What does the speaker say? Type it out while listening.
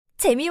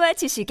재미와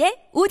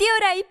지식의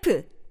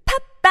오디오라이프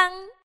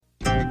팝빵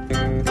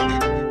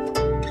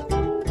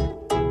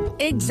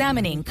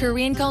Examining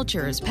Korean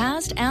cultures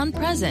past and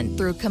present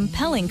through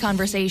compelling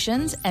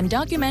conversations and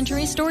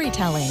documentary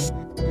storytelling.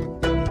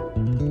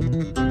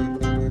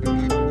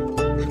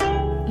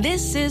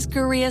 This is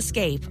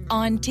Koreascape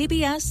on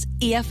TBS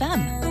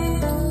EFM.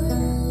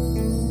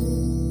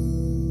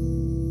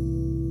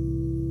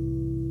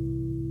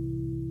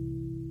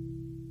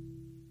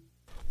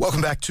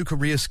 Welcome back to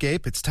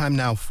Koreascape. It's time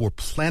now for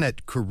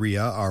Planet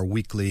Korea, our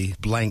weekly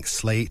blank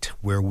slate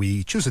where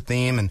we choose a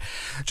theme and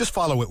just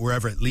follow it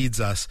wherever it leads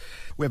us.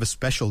 We have a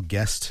special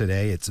guest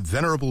today. It's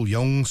Venerable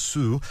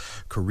Yongsoo,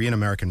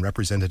 Korean-American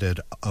representative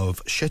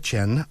of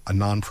Shechen, a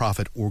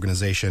nonprofit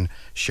organization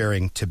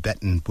sharing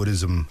Tibetan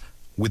Buddhism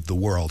with the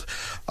world.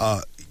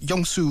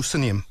 Yongsoo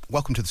Sunim,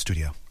 welcome to the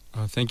studio.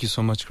 Thank you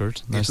so much,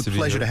 Kurt. Nice to be here. It's a pleasure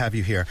pleasure to have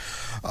you here.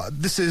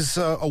 This is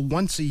a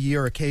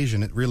once-a-year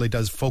occasion. It really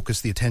does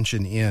focus the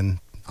attention in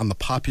on the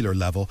popular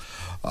level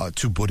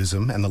to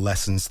Buddhism and the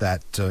lessons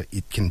that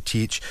it can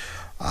teach.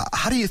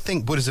 How do you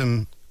think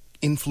Buddhism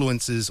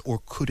influences or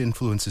could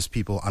influences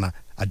people on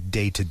a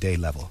day-to-day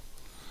level?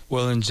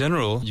 Well, in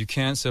general, you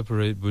can't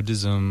separate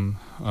Buddhism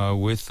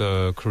with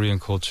Korean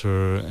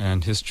culture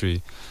and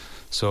history.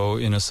 So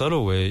in a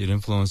subtle way, it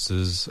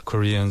influences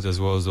Koreans as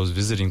well as those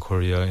visiting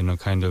Korea in a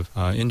kind of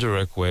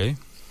indirect way.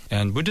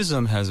 And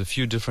Buddhism has a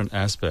few different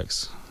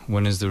aspects.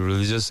 One is the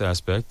religious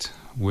aspect,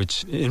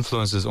 which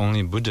influences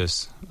only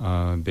Buddhists,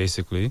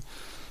 basically.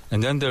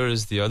 And then there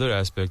is the other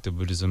aspect of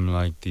Buddhism,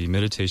 like the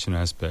meditation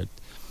aspect.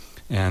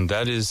 And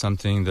that is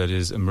something that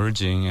is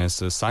emerging as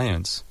a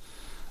science.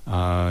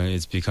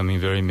 It's becoming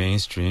very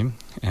mainstream.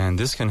 And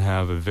this can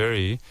have a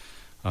very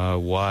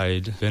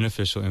wide,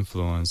 beneficial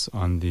influence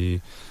on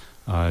the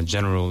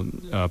general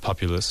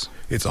populace.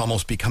 It's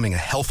almost becoming a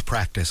health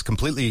practice,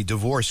 completely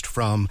divorced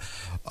from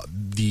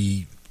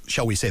the,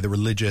 shall we say, the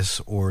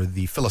religious or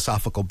the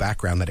philosophical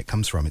background that it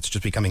comes from. It's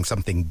just becoming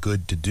something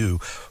good to do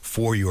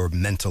for your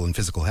mental and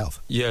physical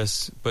health.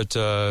 Yes, but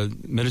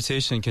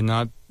meditation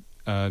cannot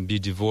be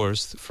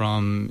divorced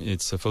from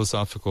its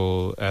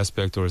philosophical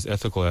aspect or its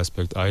ethical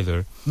aspect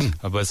either.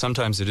 But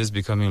sometimes it is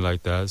becoming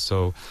like that.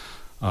 So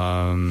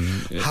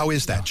how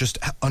is that? Just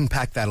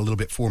unpack that a little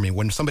bit for me.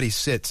 When somebody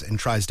sits and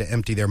tries to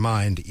empty their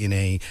mind in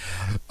a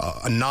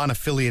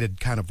non-affiliated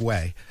kind of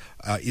way,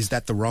 is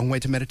that the wrong way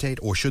to meditate,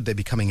 or should they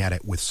be coming at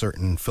it with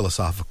certain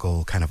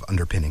philosophical kind of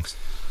underpinnings?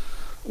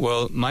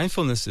 Well,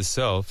 mindfulness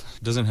itself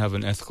doesn't have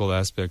an ethical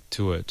aspect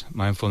to it.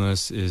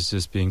 Mindfulness is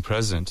just being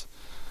present.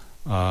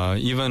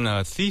 Even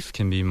a thief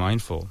can be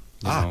mindful.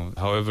 You know.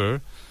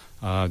 However,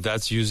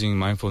 that's using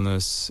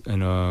mindfulness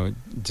in a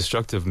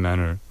destructive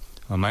manner.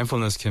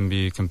 Mindfulness can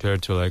be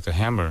compared to like a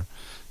hammer.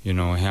 You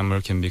know, a hammer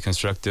can be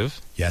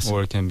constructive, yes,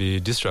 or it can be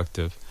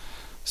destructive.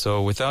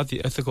 So without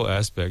the ethical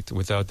aspect,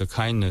 without the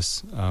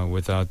kindness,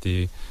 without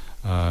the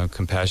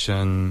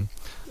compassion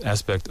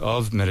aspect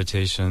of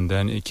meditation,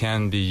 then it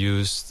can be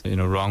used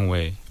in a wrong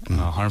way,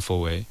 a harmful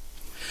way.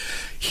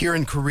 Here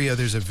in Korea,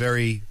 there's a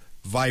very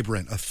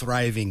vibrant, a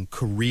thriving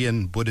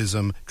Korean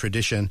Buddhism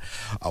tradition.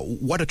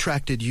 What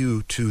attracted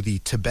you to the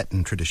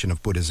Tibetan tradition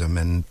of Buddhism,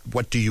 and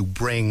what do you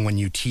bring when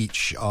you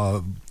teach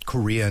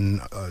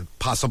Korean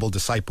possible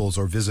disciples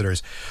or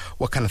visitors?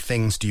 What kind of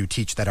things do you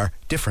teach that are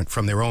different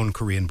from their own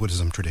Korean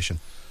Buddhism tradition?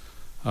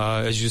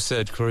 As you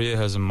said, Korea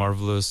has a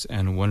marvelous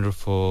and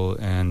wonderful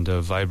and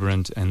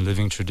vibrant and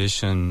living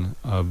tradition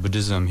of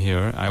Buddhism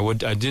here. I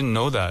didn't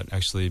know that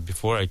actually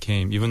before I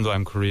came, even though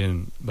I'm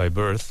Korean by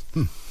birth.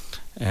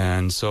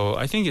 And so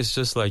I think it's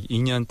just like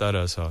인연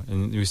따라서,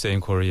 and we say in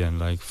Korean,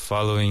 like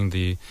following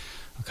the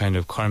kind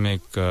of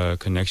karmic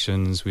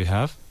connections we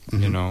have.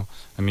 You know,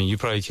 I mean, you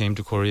probably came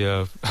to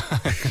Korea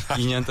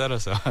인연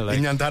따라서. Like,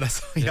 인연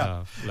따라서,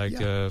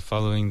 yeah.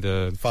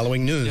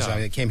 Following news. Yeah.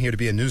 I came here to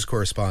be a news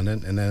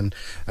correspondent, and then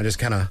I just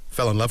kind of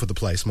fell in love with the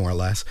place, more or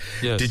less.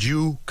 Yes. Did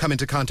you come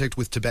into contact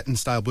with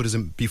Tibetan-style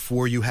Buddhism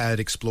before you had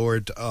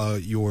explored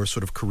your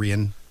sort of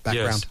Korean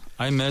background? Yes,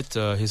 I met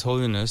His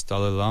Holiness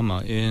Dalai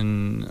Lama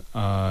in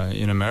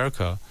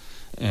America,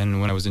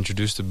 and when I was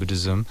introduced to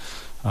Buddhism,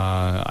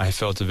 I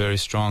felt a very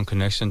strong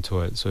connection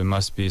to it. So it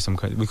must be some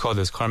kind. We call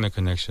this karmic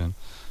connection.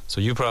 So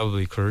you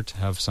probably, Kurt,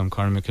 have some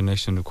karmic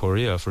connection to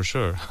Korea for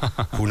sure.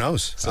 Who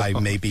knows?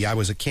 Maybe I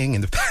was a king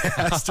in the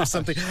past or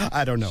something.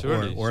 I don't know,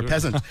 Surely, or a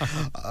peasant.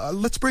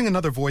 Let's bring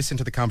another voice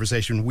into the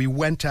conversation. We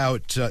went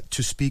out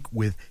to speak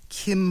with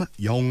Kim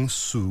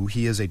Young-soo.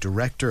 He is a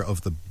director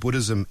of the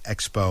Buddhism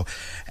Expo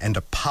and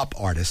a pop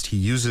artist. He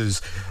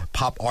uses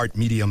pop art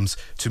mediums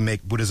to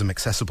make Buddhism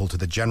accessible to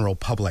the general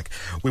public.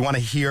 We want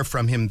to hear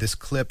from him this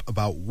clip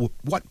about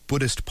what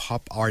Buddhist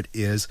pop art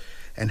is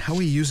and how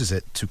he uses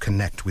it to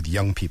connect with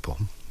young people.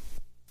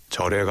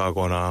 절에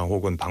가거나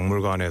혹은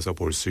박물관에서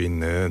볼 수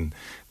있는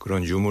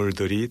그런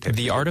유물들이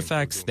The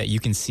artifacts that you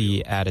can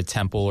see at a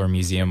temple or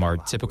museum are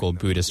typical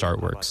Buddhist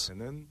artworks.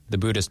 The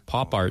Buddhist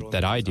pop art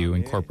that I do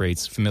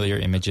incorporates familiar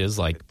images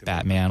like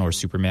Batman or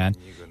Superman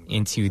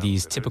into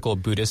these typical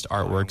Buddhist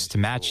artworks to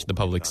match the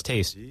public's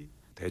taste.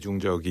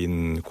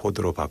 대중적인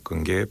코드로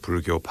바꾼 게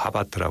불교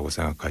팝아트라고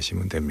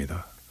생각하시면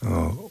됩니다.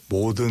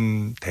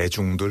 모든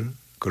대중들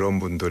그런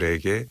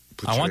분들에게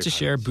I want to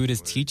share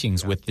Buddhist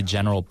teachings with the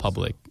general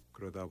public.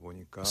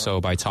 So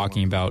by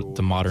talking about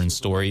the modern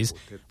stories,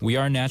 we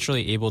are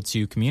naturally able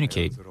to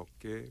communicate.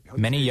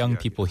 Many young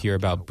people hear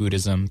about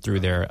Buddhism through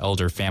their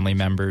elder family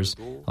members,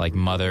 like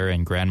mother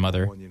and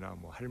grandmother.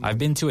 I've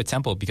been to a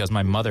temple because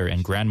my mother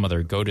and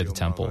grandmother go to the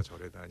temple.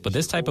 But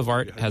this type of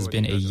art has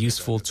been a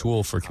useful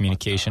tool for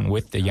communication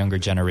with the younger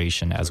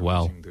generation as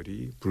well.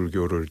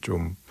 불교를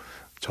좀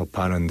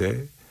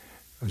접하는데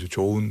아주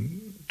좋은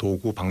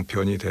도구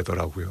방편이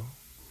되더라고요.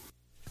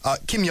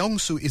 Kim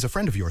Young-soo is a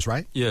friend of yours,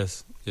 right?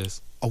 Yes.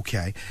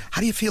 Okay. How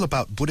do you feel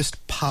about Buddhist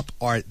pop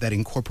art that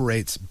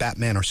incorporates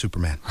Batman or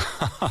Superman?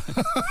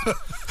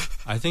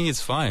 I think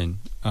it's fine.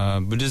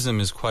 Buddhism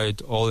is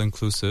quite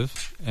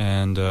all-inclusive,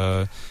 and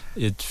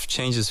it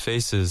changes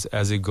faces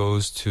as it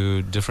goes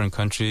to different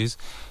countries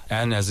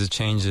and as it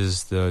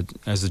changes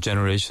as the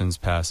generations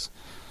pass.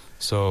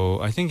 So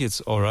I think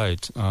it's all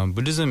right.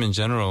 Buddhism in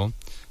general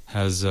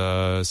has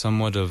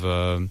somewhat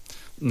of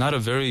not a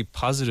very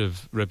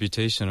positive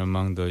reputation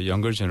among the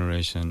younger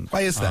generation.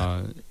 Why is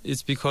that?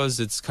 It's because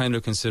it's kind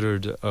of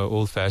considered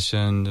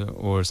old-fashioned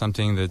or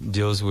something that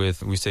deals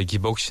with, we say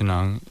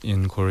giboksinang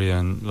in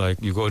Korean, like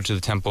you go to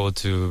the temple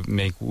to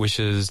make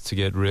wishes to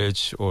get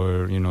rich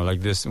or,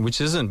 like this,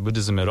 which isn't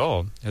Buddhism at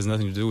all. It has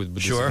nothing to do with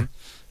Buddhism.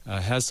 Sure.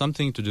 Has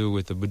something to do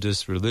with the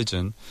Buddhist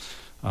religion,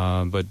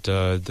 but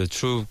the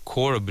true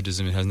core of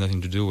Buddhism it has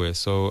nothing to do with.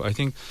 So I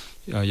think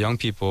young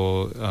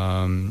people,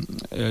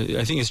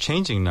 I think it's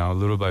changing now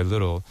little by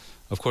little.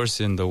 Of course,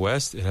 in the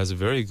West, it has a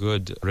very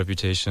good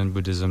reputation,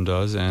 Buddhism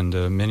does, and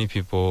many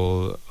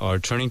people are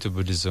turning to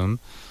Buddhism.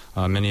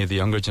 Many of the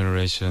younger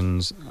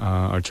generations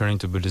are turning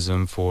to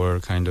Buddhism for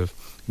kind of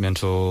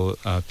mental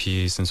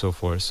peace and so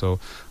forth. So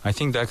I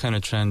think that kind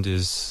of trend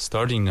is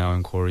starting now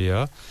in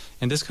Korea.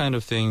 And this kind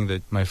of thing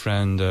that my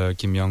friend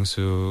Kim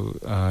Young-soo,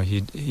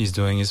 he's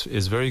doing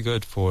is very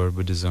good for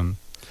Buddhism.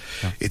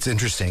 Yeah. It's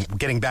interesting.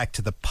 Getting back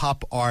to the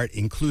pop art,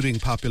 including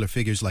popular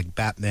figures like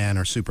Batman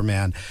or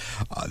Superman,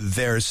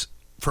 there's,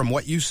 from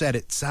what you said,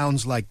 it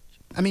sounds like,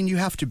 you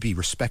have to be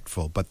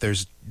respectful, but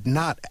there's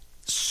not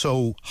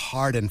so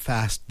hard and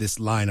fast this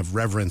line of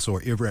reverence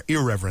or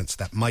irreverence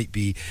that might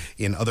be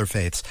in other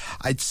faiths.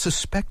 I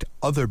suspect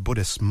other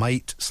Buddhists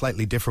might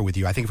slightly differ with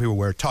you. I think if we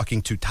were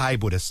talking to Thai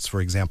Buddhists, for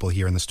example,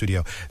 here in the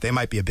studio, they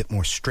might be a bit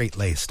more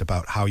straight-laced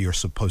about how you're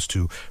supposed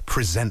to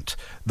present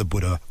the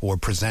Buddha or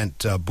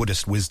present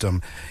Buddhist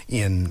wisdom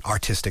in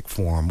artistic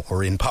form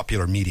or in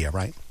popular media,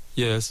 right?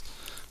 Yes.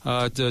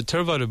 The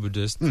Theravada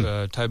Buddhists,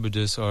 Thai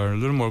Buddhists, are a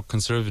little more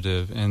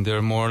conservative, and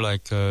they're more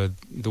like the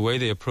way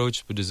they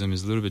approach Buddhism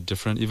is a little bit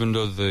different. Even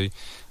though the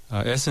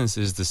essence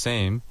is the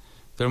same,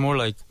 they're more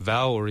like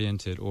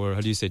vow-oriented, or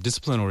how do you say,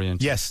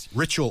 discipline-oriented? Yes,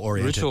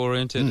 ritual-oriented.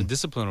 Ritual-oriented and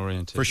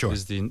discipline-oriented For sure.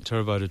 is the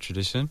Theravada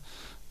tradition.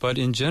 But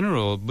in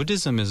general,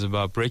 Buddhism is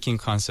about breaking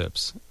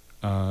concepts.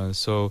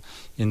 So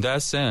in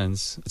that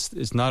sense,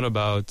 it's not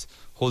about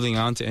holding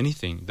on to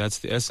anything. That's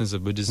the essence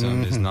of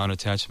Buddhism, is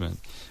non-attachment.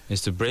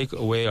 It's to break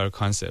away our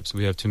concepts.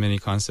 We have too many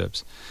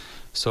concepts.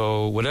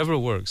 So whatever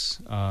works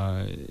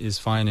is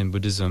fine in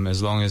Buddhism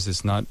as long as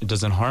it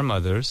doesn't harm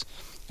others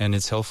and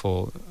it's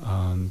helpful.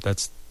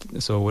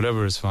 So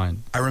whatever is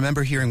fine. I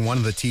remember hearing one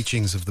of the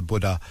teachings of the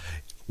Buddha,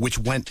 which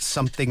went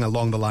something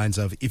along the lines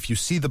of, if you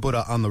see the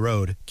Buddha on the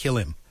road, kill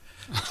him.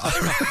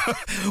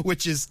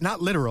 Which is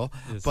not literal,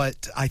 yes.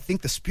 But I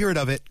think the spirit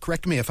of it,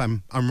 correct me if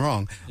I'm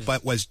wrong, yes.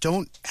 But was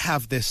don't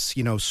have this,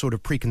 sort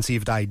of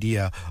preconceived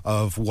idea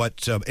of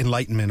what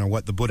enlightenment or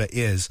what the Buddha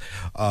is.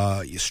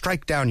 You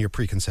strike down your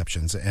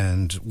preconceptions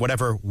and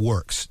whatever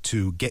works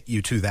to get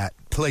you to that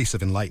place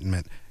of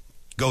enlightenment,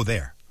 go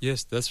there.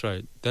 Yes, that's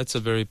right. That's a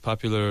very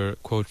popular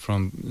quote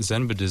from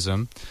Zen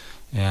Buddhism.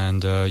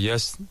 And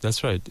yes,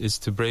 that's right. It's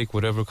to break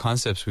whatever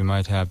concepts we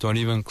might have. Don't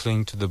even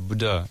cling to the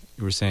Buddha,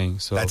 you were saying.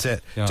 So that's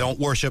it. Yeah. Don't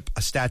worship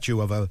a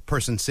statue of a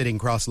person sitting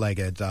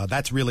cross-legged.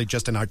 That's really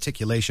just an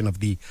articulation of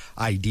the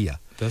idea.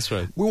 That's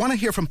right. We want to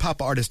hear from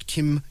pop artist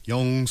Kim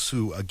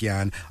Young-soo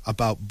again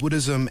about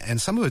Buddhism and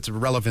some of its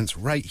relevance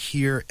right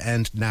here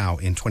and now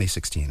in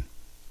 2016.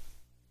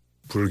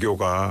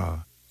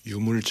 불교가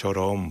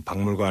유물처럼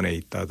박물관에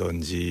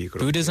있다든지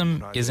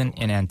Buddhism isn't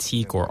an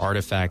antique or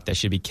artifact that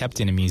should be kept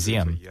in a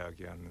museum.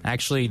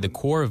 Actually, the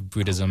core of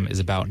Buddhism is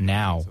about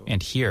now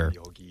and here.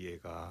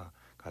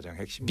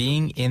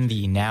 Being in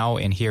the now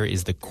and here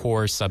is the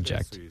core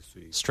subject.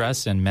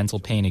 Stress and mental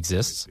pain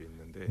exists,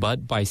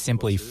 but by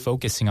simply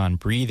focusing on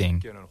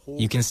breathing,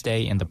 you can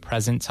stay in the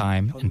present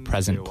time and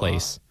present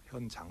place.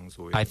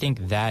 I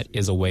think that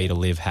is a way to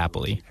live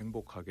happily.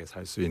 행복하게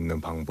살 수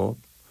있는 방법.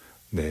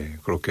 네,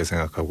 그렇게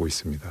생각하고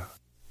있습니다.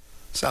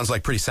 Sounds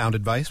like pretty sound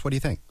advice. What do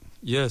you think?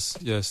 Yes.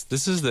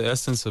 This is the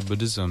essence of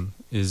Buddhism,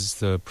 is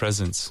the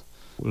presence,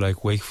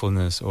 like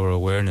wakefulness or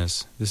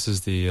awareness. This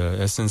is the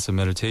essence of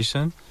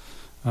meditation.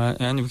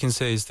 And we can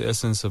say it's the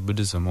essence of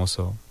Buddhism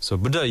also. So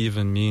Buddha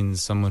even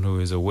means someone who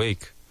is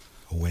awake.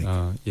 Awake.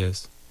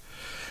 Yes.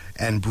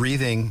 And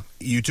breathing,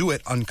 you do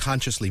it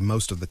unconsciously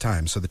most of the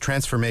time. So the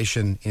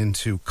transformation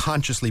into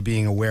consciously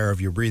being aware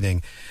of your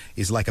breathing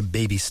is like a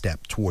baby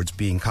step towards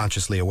being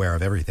consciously aware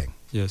of everything.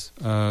 Yes.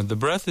 The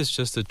breath is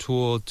just a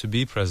tool to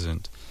be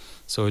present.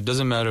 So it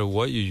doesn't matter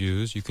what you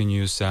use. You can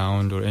use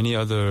sound or any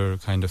other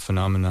kind of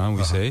phenomenon,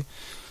 we say.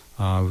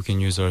 We can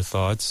use our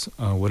thoughts.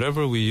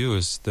 Whatever we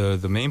use,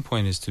 the main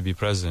point is to be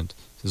present.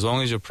 As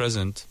long as you're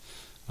present,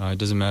 it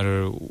doesn't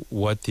matter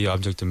what the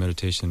object of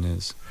meditation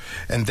is.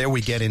 And there we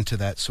get into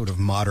that sort of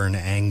modern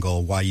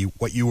angle, what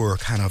you were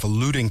kind of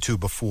alluding to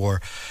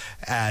before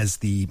as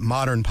the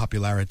modern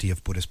popularity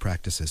of Buddhist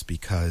practices,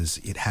 because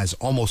it has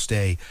almost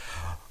a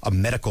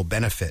medical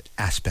benefit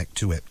aspect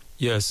to it.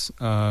 Yes,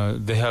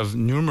 they have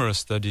numerous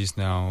studies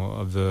now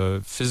of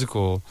the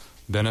physical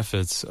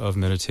benefits of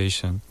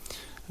meditation.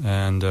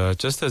 And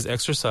just as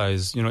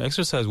exercise,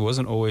 exercise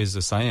wasn't always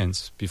a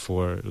science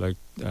before. Like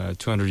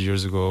 200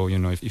 years ago,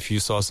 if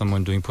you saw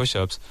someone doing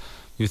push-ups,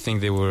 you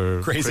think they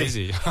were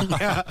crazy.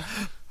 Yeah.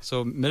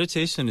 So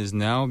meditation is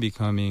now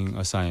becoming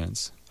a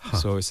science.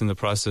 So it's in the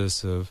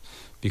process of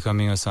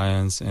becoming a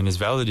science and is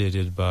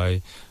validated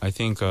by, I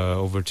think,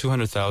 over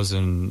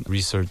 200,000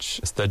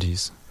 research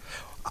studies.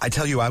 I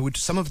tell you,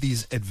 some of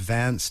these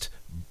advanced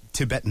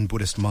Tibetan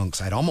Buddhist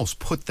monks, I'd almost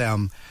put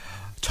them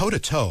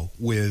toe-to-toe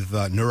with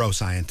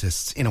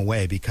neuroscientists in a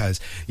way, because,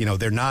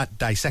 they're not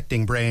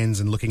dissecting brains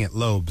and looking at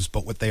lobes,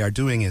 but what they are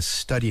doing is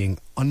studying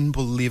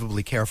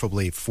unbelievably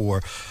carefully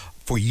for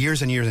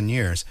years and years and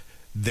years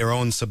their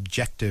own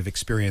subjective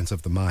experience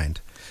of the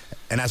mind.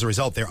 And as a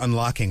result, they're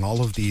unlocking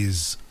all of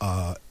these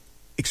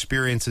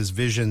experiences,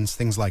 visions,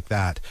 things like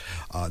that,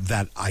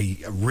 that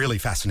really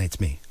fascinates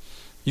me.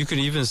 You could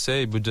even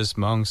say Buddhist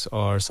monks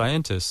are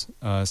scientists,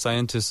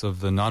 scientists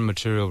of the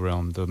non-material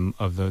realm,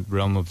 of the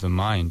realm of the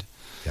mind.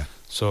 Yeah.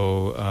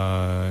 So,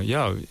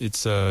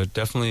 it's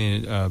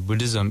definitely,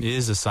 Buddhism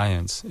is a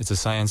science. It's a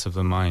science of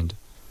the mind.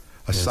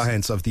 A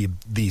science of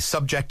the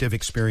subjective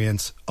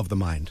experience of the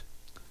mind.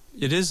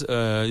 It is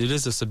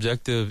a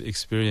subjective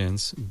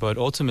experience, but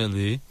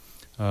ultimately,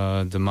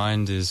 the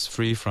mind is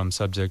free from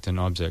subject and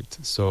object.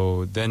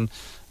 So then,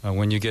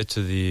 when you get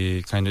to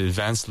the kind of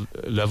advanced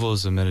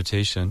levels of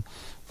meditation,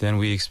 then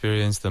we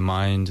experience the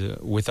mind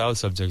without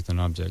subject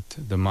and object.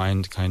 The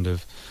mind kind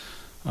of,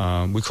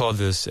 we call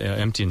this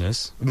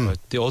emptiness, but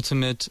the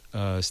ultimate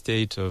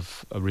state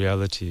of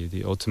reality,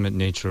 the ultimate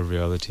nature of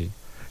reality.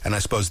 And I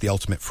suppose the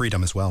ultimate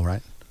freedom as well,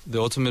 right? The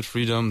ultimate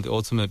freedom, the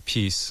ultimate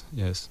peace,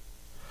 yes.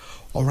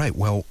 All right,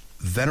 well,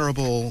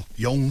 Venerable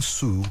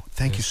Yongsoo,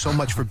 thank you so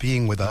much for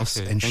being with us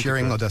and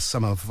sharing with us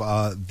some of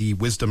the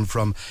wisdom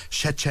from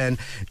Shechen,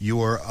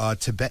 your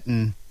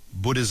Tibetan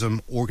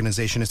Buddhism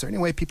organization. Is there any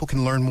way people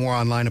can learn more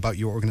online about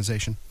your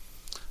organization?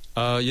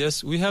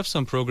 Yes, we have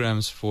some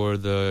programs for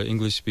the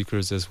English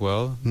speakers as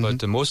well,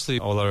 but mostly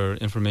all our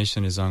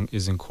information is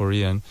in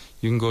Korean.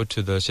 You can go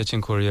to the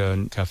Shechen Korea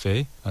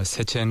Cafe,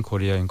 Shechen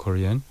Korea in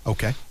Korean.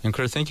 Okay. And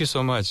Kurt, thank you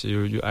so much.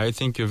 I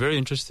think you're very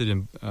interested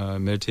in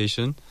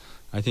meditation.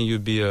 I think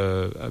you'd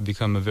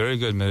become a very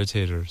good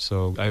meditator.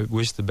 So I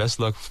wish the best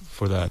luck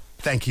for that.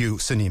 Thank you,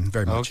 Sunim,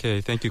 very much.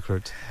 Okay, thank you,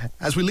 Kurt.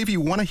 As we leave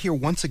you, want to hear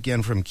once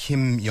again from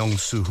Kim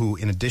Young-soo, who,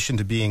 in addition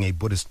to being a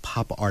Buddhist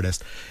pop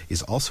artist,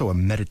 is also a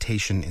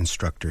meditation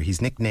instructor.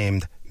 He's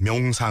nicknamed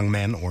Myongsang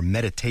Man, or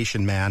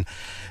Meditation Man.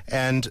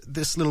 And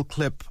this little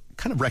clip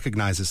kind of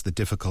recognizes the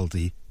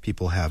difficulty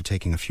people have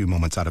taking a few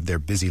moments out of their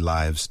busy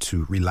lives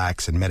to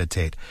relax and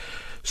meditate.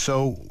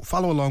 So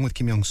follow along with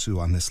Kim Young-soo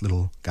on this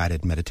little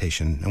guided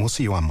meditation, and we'll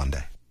see you on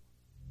Monday.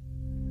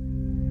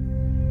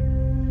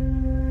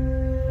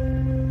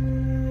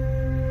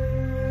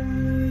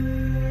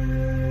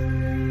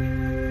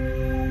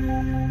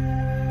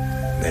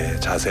 네,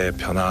 자세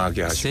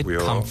편하게 Sit 하시고요.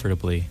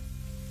 comfortably.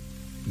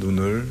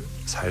 눈을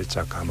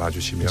살짝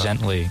감아주시면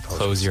Gently 더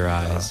close your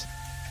좋습니다. eyes.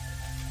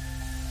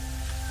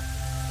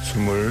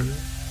 숨을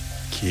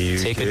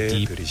Take a 길게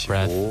deep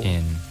breath 들이쉬고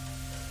in.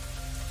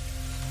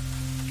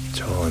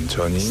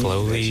 천천히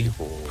Slowly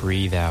내쉬고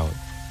breathe out.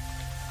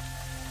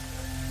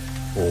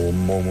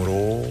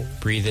 온몸으로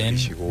Breathe in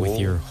내쉬고 with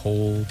your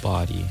whole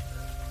body.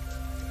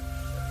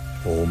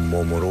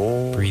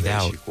 온몸으로 Breathe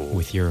out 내쉬고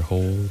with your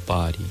whole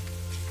body.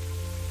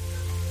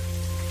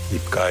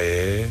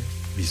 입가에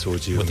미소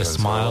With a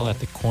smile 지으면서 at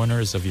the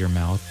corners of your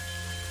mouth,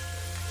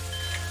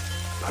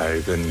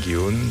 밝은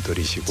기운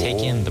들이쉬고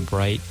take in the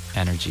bright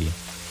energy.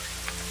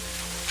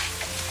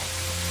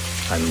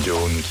 안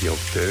좋은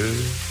기억들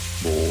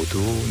모두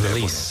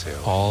Release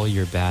내보내세요. all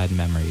your bad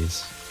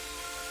memories.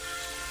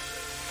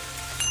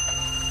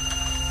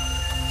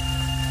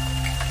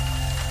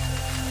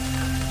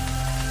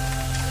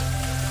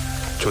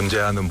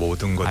 존재하는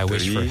모든 I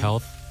wish for 것들이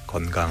health,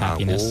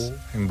 건강하고 happiness,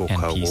 and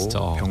행복하고 peace to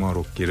all.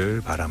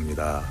 평화롭기를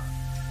바랍니다.